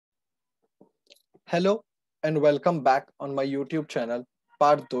Hello and welcome back on my YouTube channel,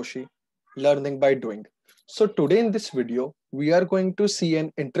 Parth Doshi, Learning by Doing. So today in this video, we are going to see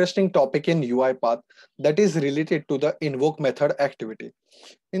an interesting topic in UiPath that is related to the invoke method activity.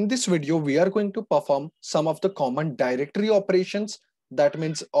 In this video, we are going to perform some of the common directory operations. That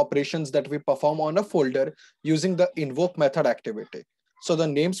means operations that we perform on a folder using the invoke method activity. So the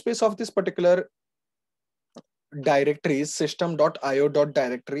namespace of this particular directory is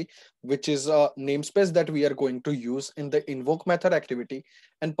system.io.directory, which is a namespace that we are going to use in the invoke method activity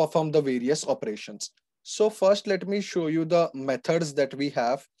and perform the various operations. So first, let me show you the methods that we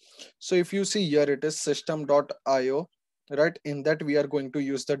have. So if you see here, it is system.io, right? In that we are going to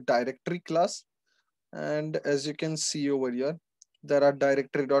use the directory class. And as you can see over here, there are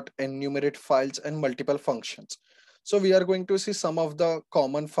directory.enumerate files and multiple functions. So we are going to see some of the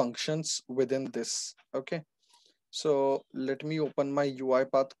common functions within this. Okay. So let me open my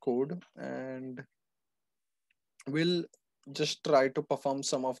UiPath code and we'll just try to perform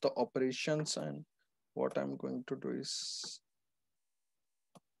some of the operations. And what I'm going to do is,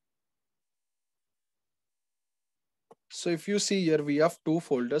 so if you see here, we have two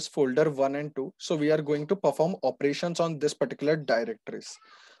folders, folder 1 and 2. So we are going to perform operations on this particular directories.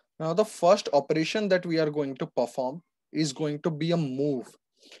 Now the first operation that we are going to perform is going to be a move.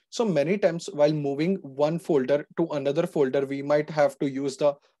 So many times while moving one folder to another folder, we might have to use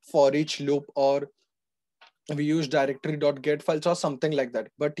the for each loop, or we use directory.get files or something like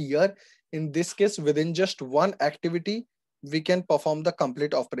that. But here in this case, within just one activity, we can perform the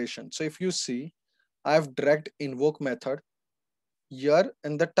complete operation. So if you see, I have dragged invoke method here.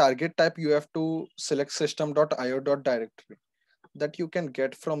 In the target type, you have to select system.io.directory that you can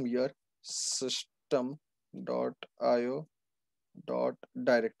get from here, system.io.directory.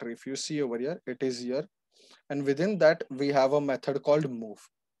 If you see over here, it is here, and within that we have a method called move.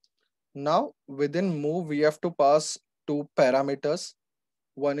 Now within move, we have to pass two parameters.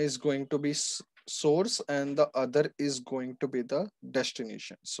 One is going to be source and the other is going to be the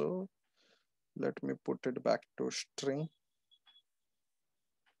destination. So let me put it back to string.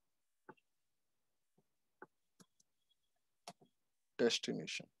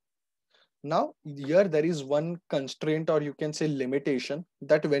 Destination. Now here there is one constraint, or you can say limitation,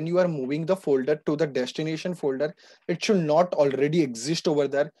 that when you are moving the folder to the destination folder, it should not already exist over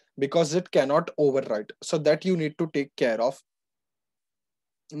there because it cannot overwrite. So that you need to take care of.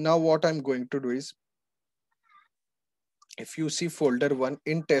 Now what I'm going to do is, if you see folder 1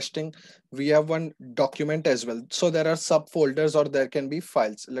 in testing, we have one document as well. So there are subfolders or there can be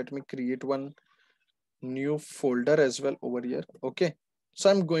files. Let me create one new folder as well over here. Okay. So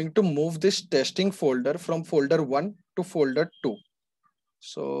I'm going to move this testing folder from folder 1 to folder 2.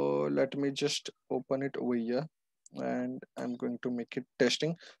 So let me just open it over here and I'm going to make it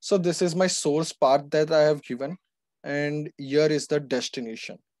testing. So this is my source part that I have given, and here is the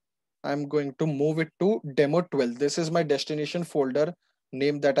destination. I'm going to move it to demo 12. This is my destination folder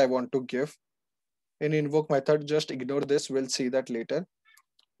name that I want to give. In invoke method, just ignore this. We'll see that later.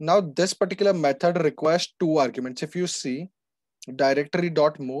 Now this particular method requires two arguments. If you see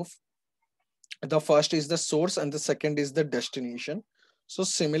directory.move, the first is the source and the second is the destination. So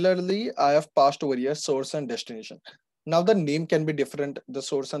similarly, I have passed over here source and destination. Now the name can be different. The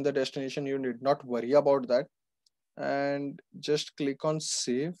source and the destination, you need not worry about that. And just click on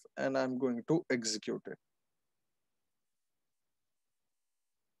save and I'm going to execute it.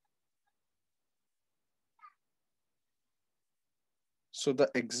 So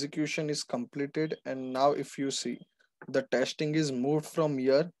the execution is completed, and now if you see, the testing is moved from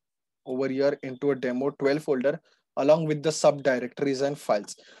here over here into a demo 12 folder along with the subdirectories and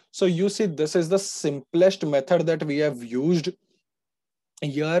files. So you see, this is the simplest method that we have used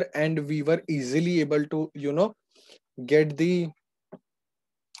here, and we were easily able to get the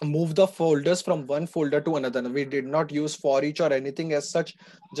move the folders from one folder to another. We did not use for each or anything as such,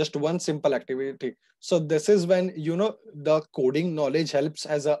 just one simple activity. So this is when the coding knowledge helps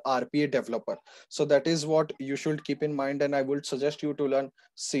as a RPA developer. So that is what you should keep in mind, and I would suggest you to learn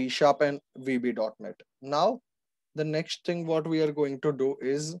C# and VB.NET. Now the next thing what we are going to do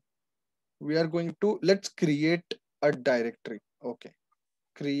is, we are going to, let's create a directory. Okay,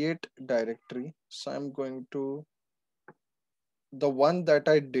 create directory. So I'm going to, the one that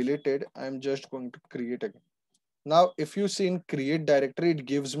I deleted, I'm just going to create again. Now, if you see in create directory, it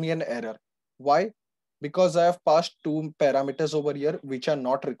gives me an error. Why? Because I have passed two parameters over here, which are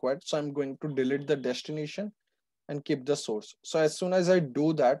not required. So I'm going to delete the destination and keep the source. So as soon as I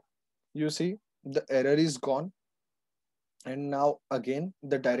do that, you see the error is gone. And now again,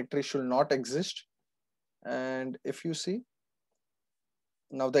 the directory should not exist. And if you see,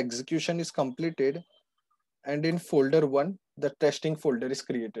 Now the execution is completed, and in folder 1 the testing folder is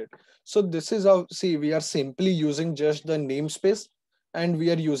created. So this is how, see, we are simply using just the namespace and we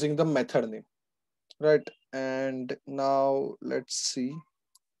are using the method name, right? And now let's see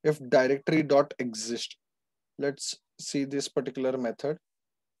if directory dot exist. Let's see this particular method,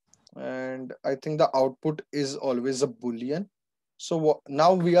 and I think the output is always a boolean. So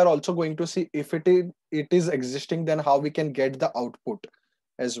now we are also going to see if it is existing, then how we can get the output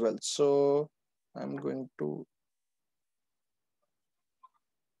as well. So I'm going to,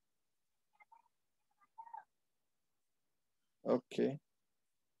 okay,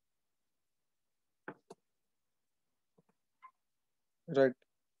 right,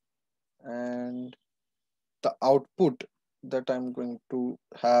 and the output that I'm going to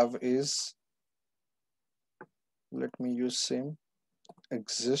have is, let me use same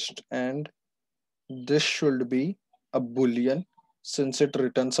exist, and this should be a boolean since it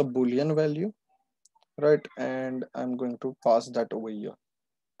returns a boolean value, right? And I'm going to pass that over here,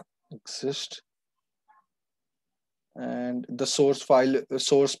 exist, and the source file,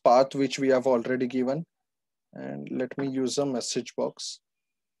 source path which we have already given, and let me use a message box,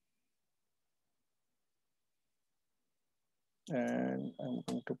 and I'm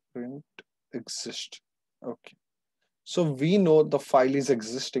going to print exist. Okay, so we know the file is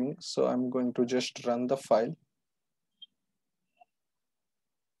existing, so I'm going to just run the file.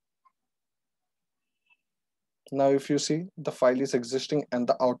 Now if you see, the file is existing and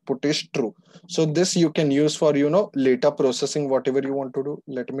the output is true. So this you can use for, later processing, whatever you want to do.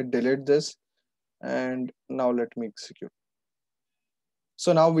 Let me delete this, and now let me execute.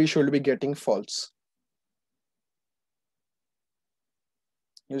 So now we should be getting false.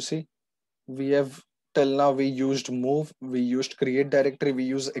 You see, we have, till now we used move, we used create directory, we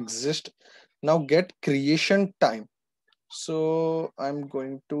use exist. Now get creation time. So I'm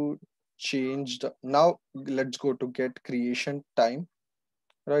going to change the, now let's go to get creation time,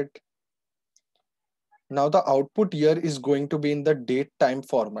 right? Now the output here is going to be in the date time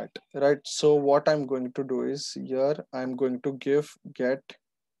format, right? So what I'm going to do is, here I'm going to give get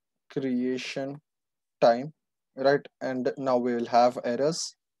creation time, right? And now we will have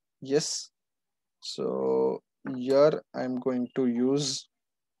errors. Yes. So here I'm going to use,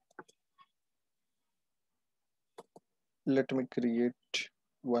 let me create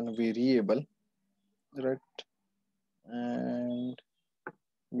one variable, right? And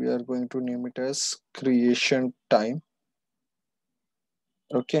we are going to name it as creation time.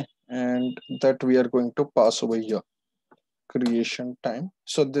 Okay, and that we are going to pass over here, creation time.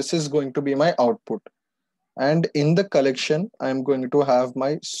 So this is going to be my output, and in the collection I'm going to have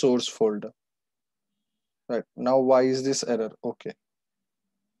my source folder. Right, now why is this error? Okay,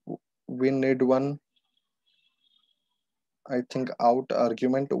 we need one, I think, out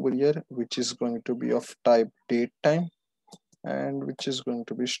argument over here, which is going to be of type date time, and which is going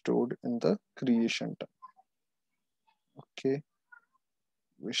to be stored in the creation time. Okay,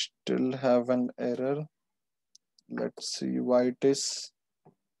 we still have an error. Let's see why it is.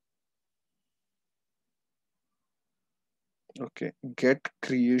 Okay, get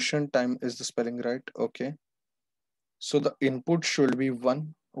creation time is the spelling right? Okay, so the input should be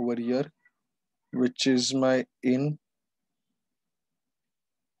 1 over here, which is my in,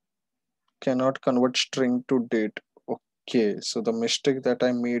 cannot convert string to date. Okay, so the mistake that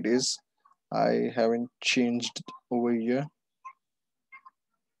I made is I haven't changed over here,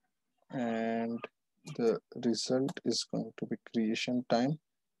 and the result is going to be creation time,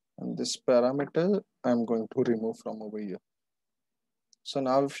 and this parameter I'm going to remove from over here. So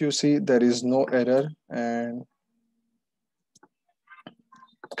now if you see, there is no error, and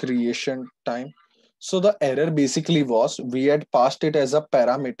creation time. So the error basically was we had passed it as a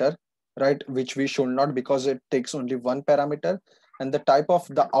parameter, right? Which we should not, because it takes only one parameter, and the type of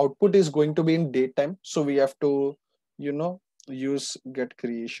the output is going to be in date time. So we have to, use get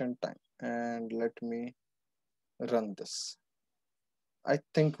creation time, and let me run this. I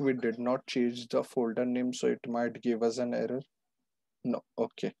think we did not change the folder name, so it might give us an error. No,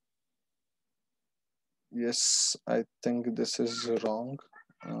 okay. Yes, I think this is wrong.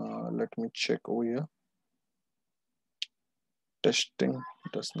 Let me check over here. Testing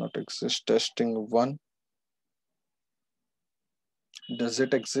does not exist. Testing 1. Does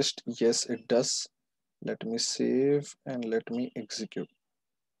it exist? Yes, it does. Let me save and let me execute.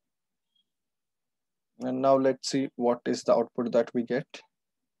 And now let's see what is the output that we get.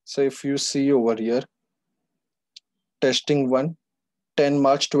 So if you see over here, testing 1, 10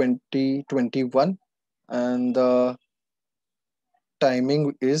 March 2021, and the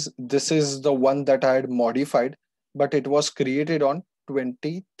timing is, this is the one that I had modified, but it was created on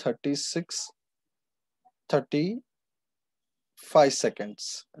 20, 36, 35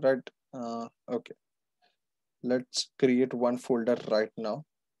 seconds, right? Okay, let's create one folder right now.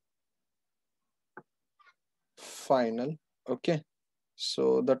 Final. Okay,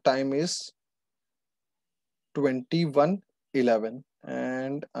 so the time is 21:11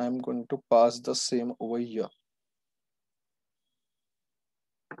 and I'm going to pass the same over here.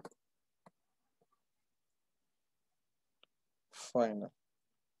 Final.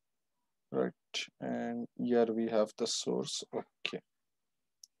 Right, and here we have the source. Okay,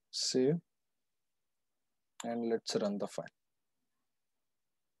 save and let's run the file.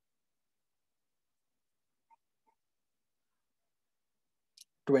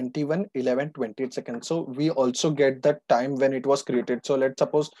 21:11:28 so we also get the time when it was created. So let's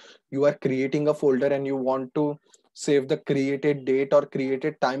suppose you are creating a folder and you want to save the created date or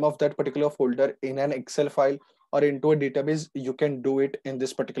created time of that particular folder in an Excel file or into a database. You can do it in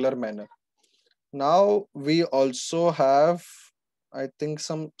this particular manner. Now we also have, I think,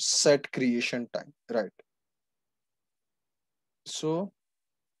 some set creation time, right? So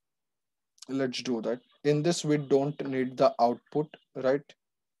let's do that. In this we don't need the output, right?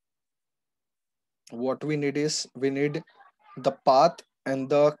 What we need is we need the path and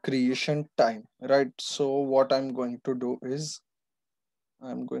the creation time, right? So what I'm going to do is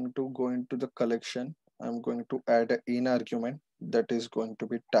I'm going to go into the collection. I'm going to add an in argument that is going to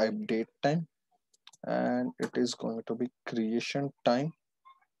be type date time and it is going to be creation time.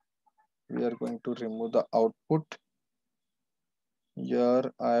 We are going to remove the output.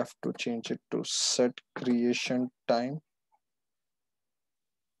 Here I have to change it to set creation time,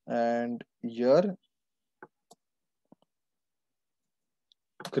 and here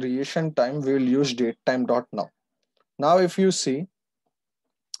creation time we will use date time dot now. Now if you see,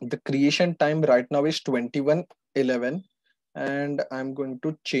 the creation time right now is 21:11 and I'm going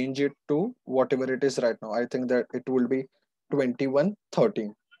to change it to whatever it is right now. I think that it will be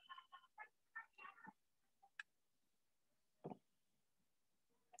 21:13.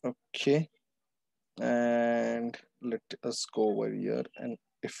 Okay, and let us go over here, and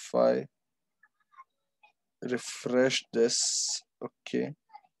if I refresh this, okay,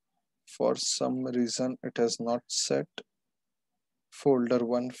 for some reason it has not set. Folder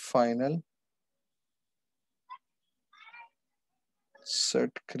 1 final, set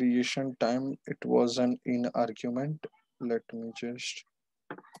creation time, it was an in argument. Let me just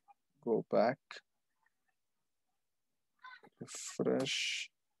go back, refresh.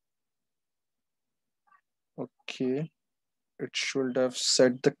 Okay, it should have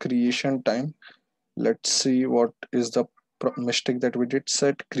set the creation time. Let's see what is the mistake that we did.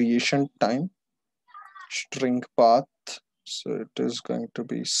 Set creation time string path, so it is going to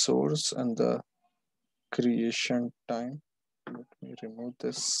be source and the creation time. Let me remove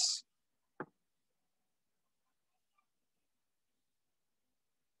this.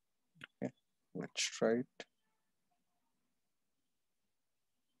 Okay, let's try it.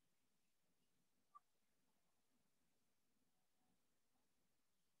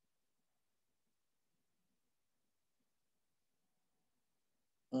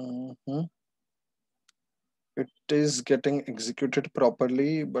 Mhm. It is getting executed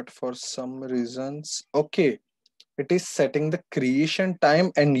properly, but for some reasons, okay, it is setting the creation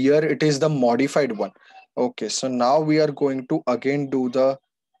time and here it is the modified one. Okay, so now we are going to again do the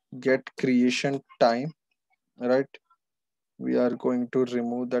get creation time, right? We are going to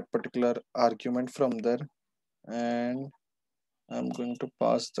remove that particular argument from there and I'm going to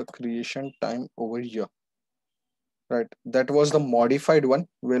pass the creation time over here, right? That was the modified one.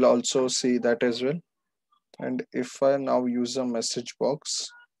 We'll also see that as well. And if I now use a message box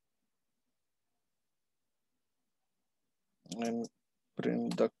and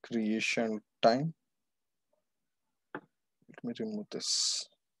print the creation time, let me remove this.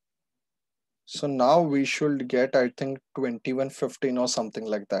 So now we should get, I think, 21:15 or something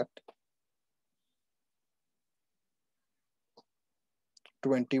like that.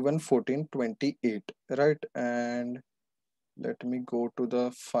 21:14, 28, right? And let me go to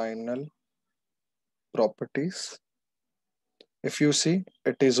the final properties. If you see,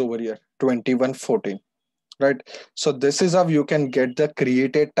 it is over here, 21:14, right? So this is how you can get the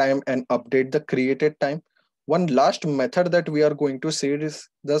created time and update the created time. One last method that we are going to see is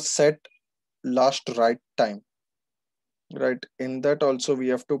the set last write time, right? In that also we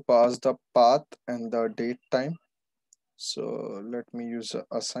have to pass the path and the date time. So let me use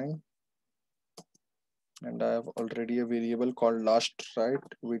assign, and I have already a variable called last write,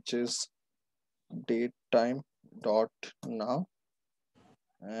 which is date time dot now,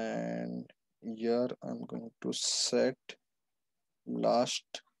 and here I'm going to set last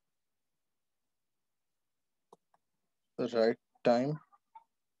write time.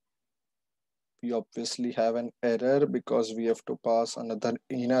 We obviously have an error because we have to pass another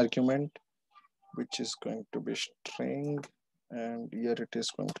in argument, which is going to be string, and here it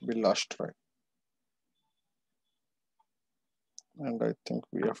is going to be last write. And I think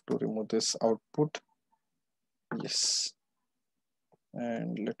we have to remove this output. Yes.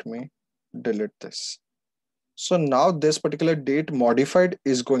 And let me delete this. So now this particular date modified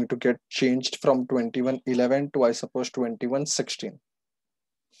is going to get changed from 2111 to, I suppose, 2116.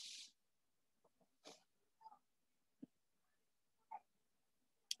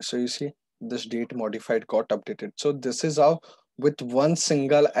 So you see this date modified got updated. So this is how with one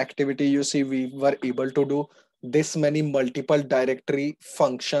single activity, you see, we were able to do this many multiple directory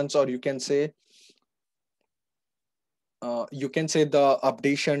functions, or you can say the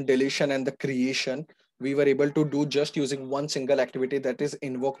updation, deletion, and the creation we were able to do just using one single activity, that is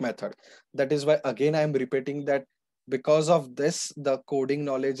invoke method. That is why again I am repeating that because of this the coding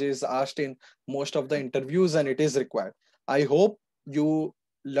knowledge is asked in most of the interviews and it is required. I hope you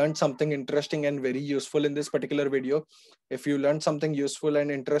learned something interesting and very useful in this particular video. If you learned something useful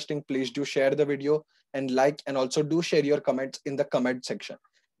and interesting, please do share the video and like, and also do share your comments in the comment section,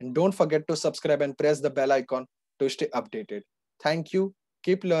 and don't forget to subscribe and press the bell icon to stay updated. Thank you.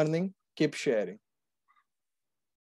 Keep learning, keep sharing.